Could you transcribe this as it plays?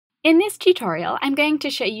In this tutorial, I'm going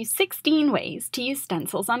to show you 16 ways to use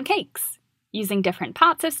stencils on cakes, using different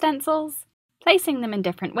parts of stencils, placing them in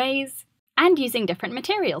different ways, and using different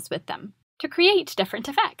materials with them to create different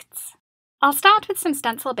effects. I'll start with some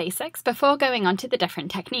stencil basics before going on to the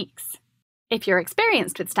different techniques. If you're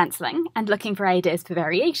experienced with stenciling and looking for ideas for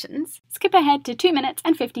variations, skip ahead to 2 minutes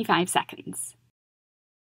and 55 seconds.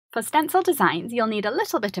 For stencil designs, you'll need a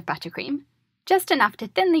little bit of buttercream, just enough to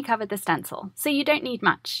thinly cover the stencil, so you don't need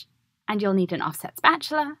much. And you'll need an offset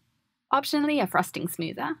spatula, optionally a frosting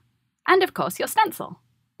smoother, and of course your stencil,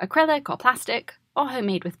 acrylic or plastic, or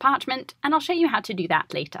homemade with parchment, and I'll show you how to do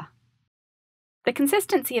that later. The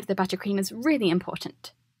consistency of the buttercream is really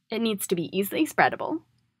important. It needs to be easily spreadable,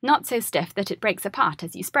 not so stiff that it breaks apart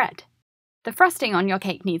as you spread. The frosting on your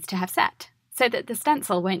cake needs to have set, so that the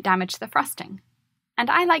stencil won't damage the frosting. And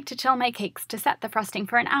I like to chill my cakes to set the frosting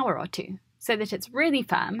for an hour or two, so that it's really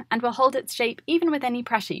firm and will hold its shape even with any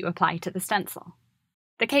pressure you apply to the stencil.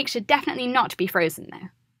 The cake should definitely not be frozen though.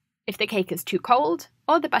 If the cake is too cold,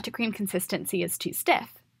 or the buttercream consistency is too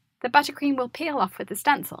stiff, the buttercream will peel off with the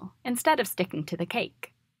stencil instead of sticking to the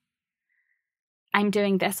cake. I'm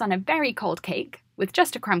doing this on a very cold cake, with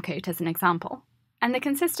just a crumb coat as an example, and the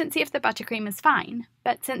consistency of the buttercream is fine,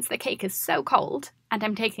 but since the cake is so cold, and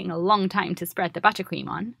I'm taking a long time to spread the buttercream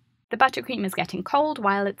on, the buttercream is getting cold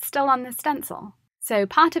while it's still on the stencil. So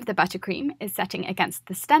part of the buttercream is setting against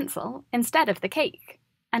the stencil instead of the cake.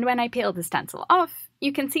 And when I peel the stencil off,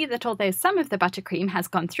 you can see that although some of the buttercream has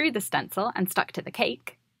gone through the stencil and stuck to the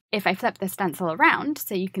cake, if I flip the stencil around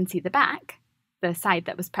so you can see the back, the side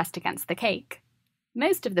that was pressed against the cake,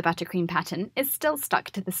 most of the buttercream pattern is still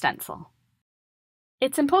stuck to the stencil.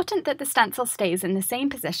 It's important that the stencil stays in the same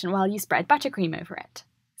position while you spread buttercream over it,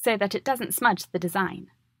 so that it doesn't smudge the design.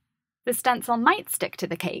 The stencil might stick to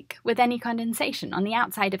the cake with any condensation on the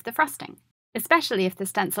outside of the frosting, especially if the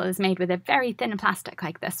stencil is made with a very thin plastic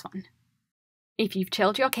like this one. If you've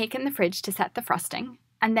chilled your cake in the fridge to set the frosting,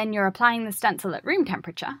 and then you're applying the stencil at room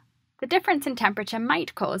temperature, the difference in temperature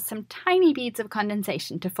might cause some tiny beads of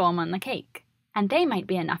condensation to form on the cake, and they might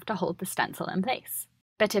be enough to hold the stencil in place.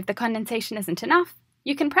 But if the condensation isn't enough,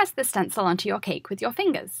 you can press the stencil onto your cake with your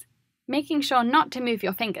fingers, making sure not to move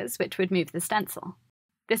your fingers, which would move the stencil.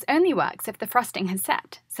 This only works if the frosting has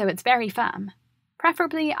set, so it's very firm,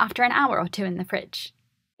 preferably after an hour or two in the fridge.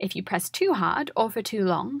 If you press too hard or for too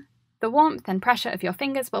long, the warmth and pressure of your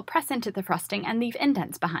fingers will press into the frosting and leave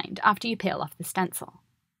indents behind after you peel off the stencil.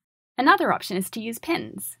 Another option is to use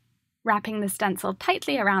pins, wrapping the stencil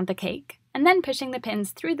tightly around the cake and then pushing the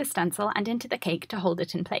pins through the stencil and into the cake to hold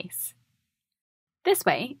it in place. This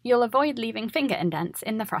way, you'll avoid leaving finger indents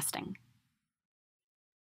in the frosting.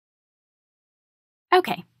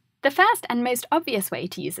 Okay, the first and most obvious way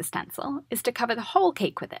to use a stencil is to cover the whole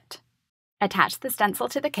cake with it. Attach the stencil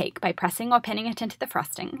to the cake by pressing or pinning it into the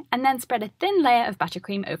frosting, and then spread a thin layer of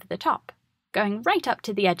buttercream over the top, going right up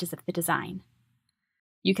to the edges of the design.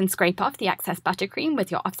 You can scrape off the excess buttercream with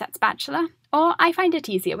your offset spatula, or I find it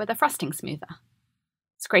easier with a frosting smoother.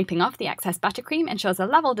 Scraping off the excess buttercream ensures a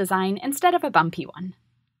level design instead of a bumpy one.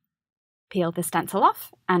 Peel the stencil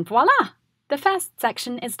off, and voila! The first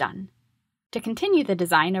section is done. To continue the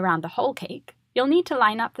design around the whole cake, you'll need to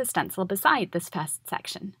line up the stencil beside this first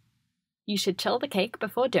section. You should chill the cake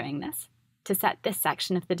before doing this, to set this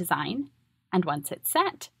section of the design, and once it's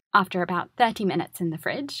set, after about 30 minutes in the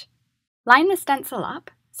fridge, line the stencil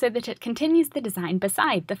up so that it continues the design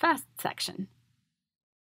beside the first section.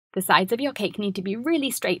 The sides of your cake need to be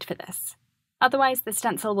really straight for this, otherwise the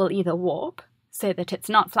stencil will either warp, so that it's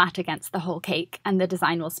not flat against the whole cake and the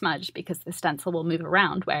design will smudge because the stencil will move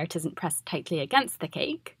around where it isn't pressed tightly against the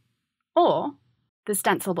cake, or the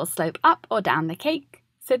stencil will slope up or down the cake,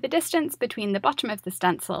 so the distance between the bottom of the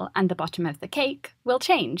stencil and the bottom of the cake will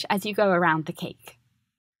change as you go around the cake.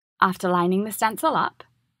 After lining the stencil up,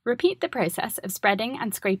 repeat the process of spreading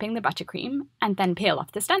and scraping the buttercream and then peel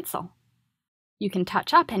off the stencil. You can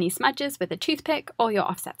touch up any smudges with a toothpick or your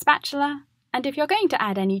offset spatula, and if you're going to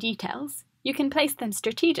add any details, you can place them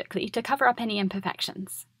strategically to cover up any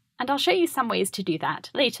imperfections, and I'll show you some ways to do that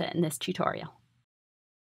later in this tutorial.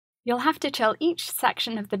 You'll have to chill each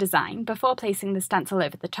section of the design before placing the stencil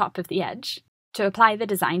over the top of the edge to apply the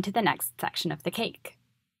design to the next section of the cake.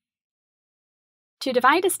 To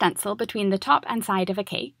divide a stencil between the top and side of a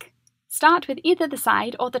cake, start with either the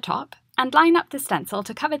side or the top and line up the stencil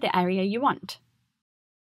to cover the area you want.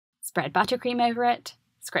 Spread buttercream over it,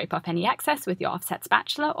 scrape off any excess with your offset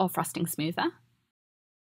spatula or frosting smoother.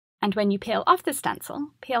 And when you peel off the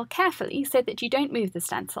stencil, peel carefully so that you don't move the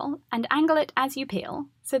stencil, and angle it as you peel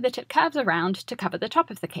so that it curves around to cover the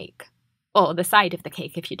top of the cake, or the side of the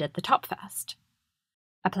cake if you did the top first.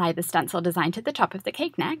 Apply the stencil design to the top of the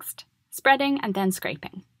cake next, spreading and then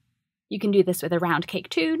scraping. You can do this with a round cake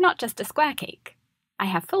too, not just a square cake. I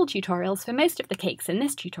have full tutorials for most of the cakes in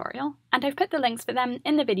this tutorial, and I've put the links for them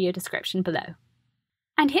in the video description below.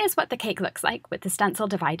 And here's what the cake looks like with the stencil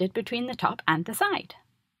divided between the top and the side.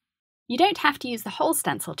 You don't have to use the whole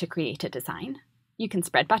stencil to create a design. You can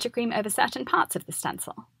spread buttercream over certain parts of the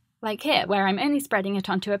stencil, like here where I'm only spreading it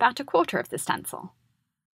onto about a quarter of the stencil.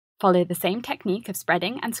 Follow the same technique of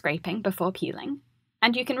spreading and scraping before peeling,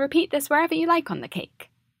 and you can repeat this wherever you like on the cake.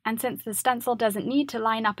 And since the stencil doesn't need to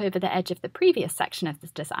line up over the edge of the previous section of the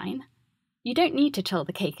design, you don't need to chill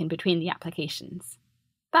the cake in between the applications.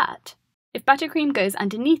 But if buttercream goes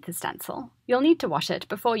underneath the stencil, you'll need to wash it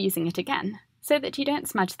before using it again, so that you don't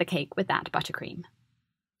smudge the cake with that buttercream.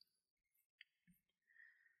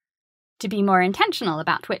 To be more intentional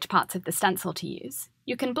about which parts of the stencil to use,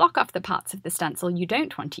 you can block off the parts of the stencil you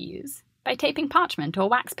don't want to use by taping parchment or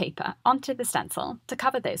wax paper onto the stencil to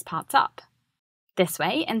cover those parts up. This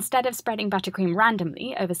way, instead of spreading buttercream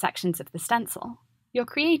randomly over sections of the stencil, you're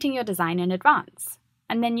creating your design in advance,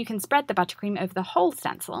 and then you can spread the buttercream over the whole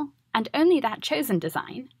stencil, and only that chosen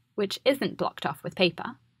design, which isn't blocked off with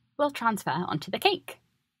paper, will transfer onto the cake.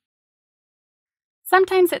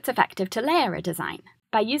 Sometimes it's effective to layer a design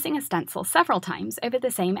by using a stencil several times over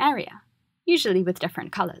the same area, usually with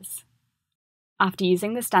different colours. After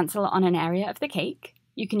using the stencil on an area of the cake,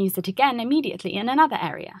 you can use it again immediately in another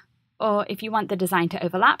area. Or if you want the design to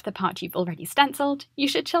overlap the part you've already stenciled, you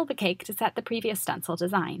should chill the cake to set the previous stencil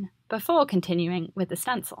design, before continuing with the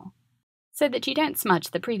stencil, so that you don't smudge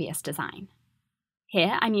the previous design.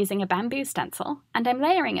 Here I'm using a bamboo stencil, and I'm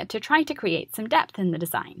layering it to try to create some depth in the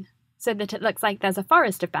design, so that it looks like there's a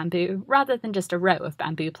forest of bamboo rather than just a row of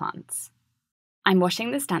bamboo plants. I'm washing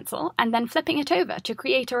the stencil and then flipping it over to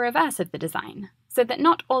create a reverse of the design, so that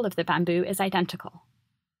not all of the bamboo is identical.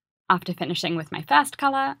 After finishing with my first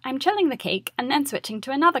colour, I'm chilling the cake and then switching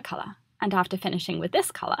to another colour, and after finishing with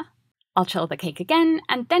this colour, I'll chill the cake again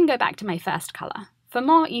and then go back to my first colour, for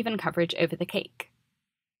more even coverage over the cake.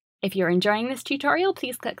 If you're enjoying this tutorial,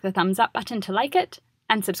 please click the thumbs up button to like it,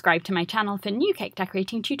 and subscribe to my channel for new cake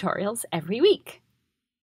decorating tutorials every week.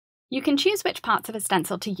 You can choose which parts of a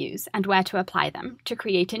stencil to use and where to apply them to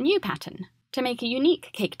create a new pattern, to make a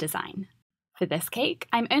unique cake design. For this cake,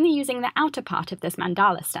 I'm only using the outer part of this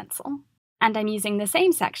mandala stencil, and I'm using the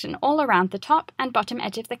same section all around the top and bottom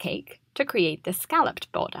edge of the cake to create this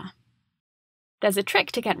scalloped border. There's a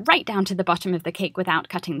trick to get right down to the bottom of the cake without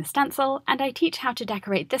cutting the stencil, and I teach how to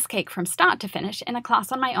decorate this cake from start to finish in a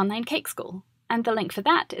class on my online cake school, and the link for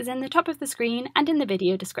that is in the top of the screen and in the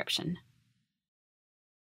video description.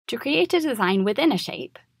 To create a design within a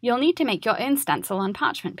shape, you'll need to make your own stencil on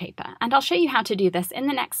parchment paper, and I'll show you how to do this in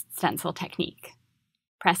the next stencil technique.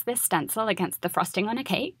 Press this stencil against the frosting on a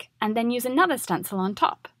cake, and then use another stencil on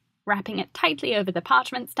top, wrapping it tightly over the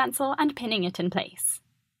parchment stencil and pinning it in place.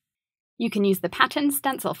 You can use the pattern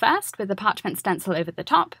stencil first with the parchment stencil over the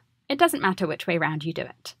top. It doesn't matter which way round you do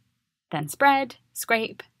it. Then spread,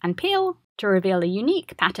 scrape, and peel to reveal a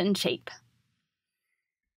unique patterned shape.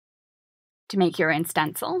 To make your own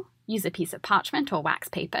stencil, use a piece of parchment or wax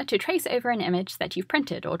paper to trace over an image that you've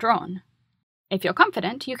printed or drawn. If you're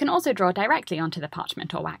confident, you can also draw directly onto the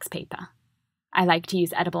parchment or wax paper. I like to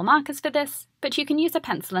use edible markers for this, but you can use a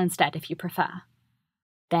pencil instead if you prefer.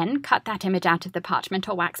 Then cut that image out of the parchment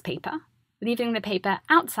or wax paper, leaving the paper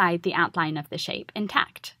outside the outline of the shape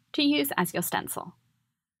intact to use as your stencil.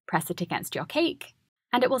 Press it against your cake,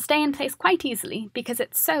 and it will stay in place quite easily because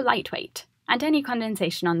it's so lightweight, and any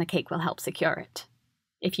condensation on the cake will help secure it.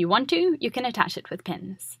 If you want to, you can attach it with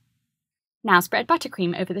pins. Now spread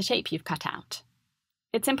buttercream over the shape you've cut out.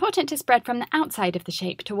 It's important to spread from the outside of the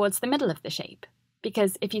shape towards the middle of the shape,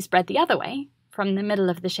 because if you spread the other way, from the middle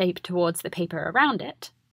of the shape towards the paper around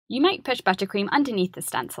it, you might push buttercream underneath the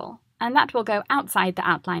stencil, and that will go outside the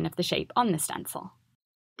outline of the shape on the stencil.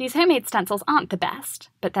 These homemade stencils aren't the best,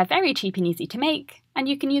 but they're very cheap and easy to make, and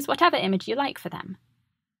you can use whatever image you like for them.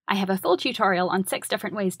 I have a full tutorial on 6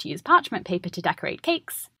 different ways to use parchment paper to decorate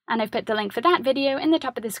cakes, and I've put the link for that video in the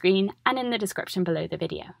top of the screen and in the description below the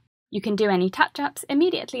video. You can do any touch-ups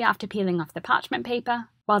immediately after peeling off the parchment paper,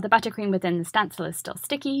 while the buttercream within the stencil is still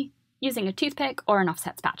sticky, using a toothpick or an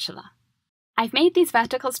offset spatula. I've made these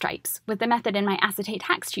vertical stripes with the method in my acetate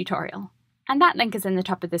hacks tutorial, and that link is in the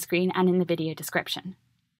top of the screen and in the video description.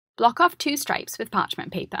 Block off 2 stripes with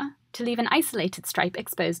parchment paper to leave an isolated stripe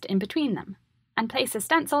exposed in between them, and place a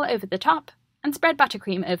stencil over the top and spread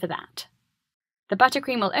buttercream over that. The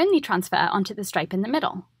buttercream will only transfer onto the stripe in the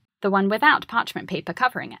middle, the one without parchment paper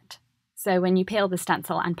covering it, So when you peel the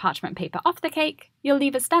stencil and parchment paper off the cake, you'll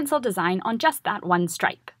leave a stencil design on just that one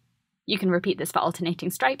stripe. You can repeat this for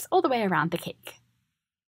alternating stripes all the way around the cake.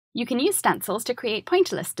 You can use stencils to create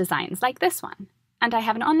pointillist designs like this one, and I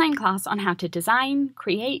have an online class on how to design,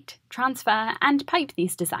 create, transfer, and pipe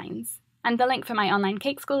these designs, and the link for my online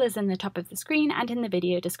cake school is in the top of the screen and in the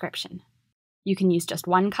video description. You can use just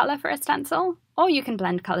one colour for a stencil, or you can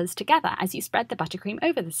blend colours together as you spread the buttercream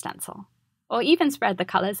over the stencil, or even spread the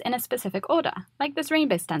colours in a specific order, like this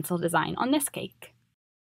rainbow stencil design on this cake.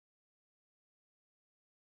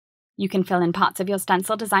 You can fill in parts of your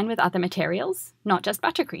stencil design with other materials, not just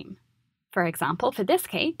buttercream. For example, for this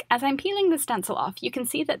cake, as I'm peeling the stencil off, you can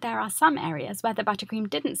see that there are some areas where the buttercream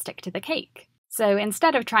didn't stick to the cake. So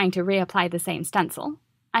instead of trying to reapply the same stencil,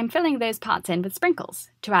 I'm filling those parts in with sprinkles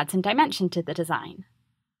to add some dimension to the design.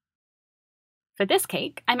 For this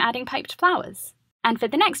cake, I'm adding piped flowers. And for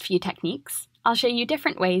the next few techniques, I'll show you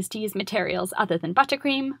different ways to use materials other than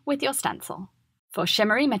buttercream with your stencil. For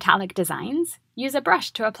shimmery metallic designs, use a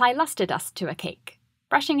brush to apply luster dust to a cake,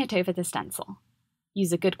 brushing it over the stencil.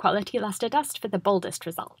 Use a good quality luster dust for the boldest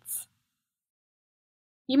results.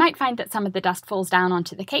 You might find that some of the dust falls down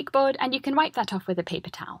onto the cake board, and you can wipe that off with a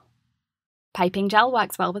paper towel. Piping gel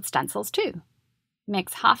works well with stencils too.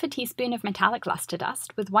 Mix half a teaspoon of metallic luster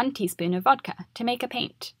dust with 1 teaspoon of vodka to make a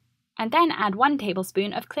paint, and then add 1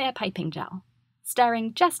 tablespoon of clear piping gel,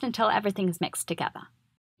 stirring just until everything is mixed together.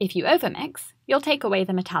 If you overmix, you'll take away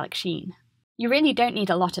the metallic sheen. You really don't need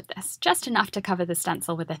a lot of this, just enough to cover the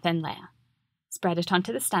stencil with a thin layer. Spread it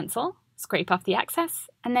onto the stencil, scrape off the excess,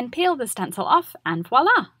 and then peel the stencil off, and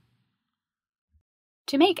voila!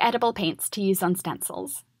 To make edible paints to use on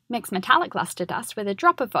stencils, mix metallic luster dust with a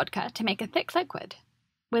drop of vodka to make a thick liquid,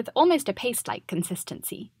 with almost a paste-like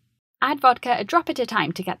consistency. Add vodka a drop at a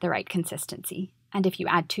time to get the right consistency, and if you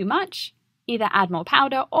add too much, either add more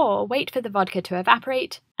powder or wait for the vodka to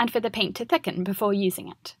evaporate and for the paint to thicken before using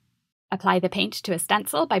it. Apply the paint to a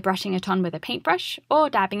stencil by brushing it on with a paintbrush or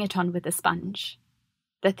dabbing it on with a sponge.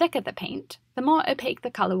 The thicker the paint, the more opaque the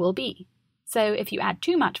colour will be, so if you add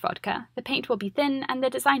too much vodka, the paint will be thin and the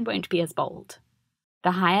design won't be as bold.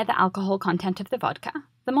 The higher the alcohol content of the vodka,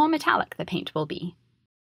 the more metallic the paint will be.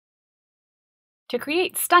 To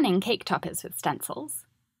create stunning cake toppers with stencils,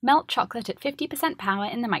 melt chocolate at 50% power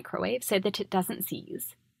in the microwave so that it doesn't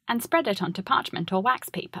seize, and spread it onto parchment or wax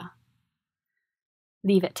paper.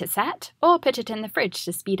 Leave it to set, or put it in the fridge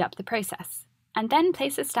to speed up the process, and then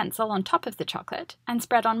place a stencil on top of the chocolate and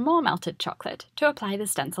spread on more melted chocolate to apply the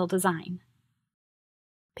stencil design.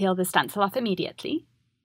 Peel the stencil off immediately,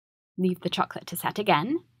 leave the chocolate to set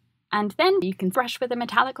again, and then you can brush with a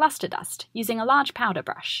metallic luster dust using a large powder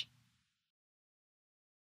brush.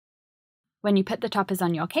 When you put the toppers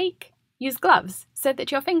on your cake, use gloves so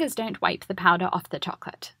that your fingers don't wipe the powder off the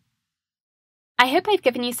chocolate. I hope I've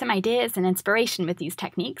given you some ideas and inspiration with these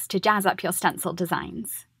techniques to jazz up your stencil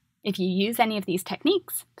designs. If you use any of these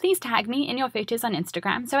techniques, please tag me in your photos on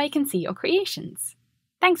Instagram so I can see your creations.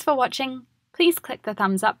 Thanks for watching! Please click the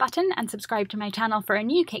thumbs up button and subscribe to my channel for a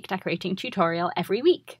new cake decorating tutorial every week.